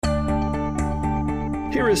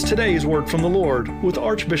Here is today's word from the Lord with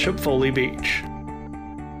Archbishop Foley Beach.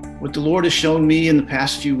 What the Lord has shown me in the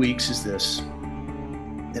past few weeks is this,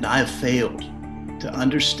 that I have failed to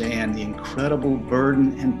understand the incredible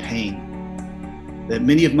burden and pain that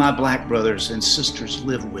many of my black brothers and sisters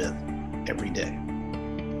live with every day.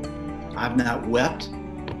 I've not wept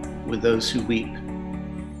with those who weep.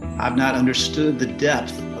 I've not understood the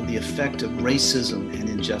depth of the effect of racism and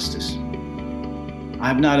injustice.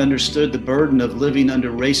 I've not understood the burden of living under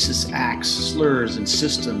racist acts, slurs, and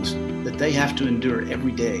systems that they have to endure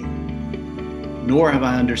every day. Nor have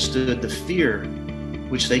I understood the fear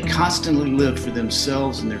which they constantly live for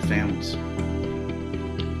themselves and their families.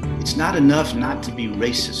 It's not enough not to be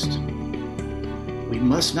racist. We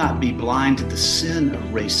must not be blind to the sin of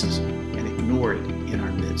racism and ignore it in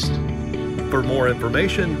our midst. For more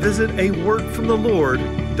information, visit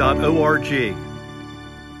awordfromthelord.org.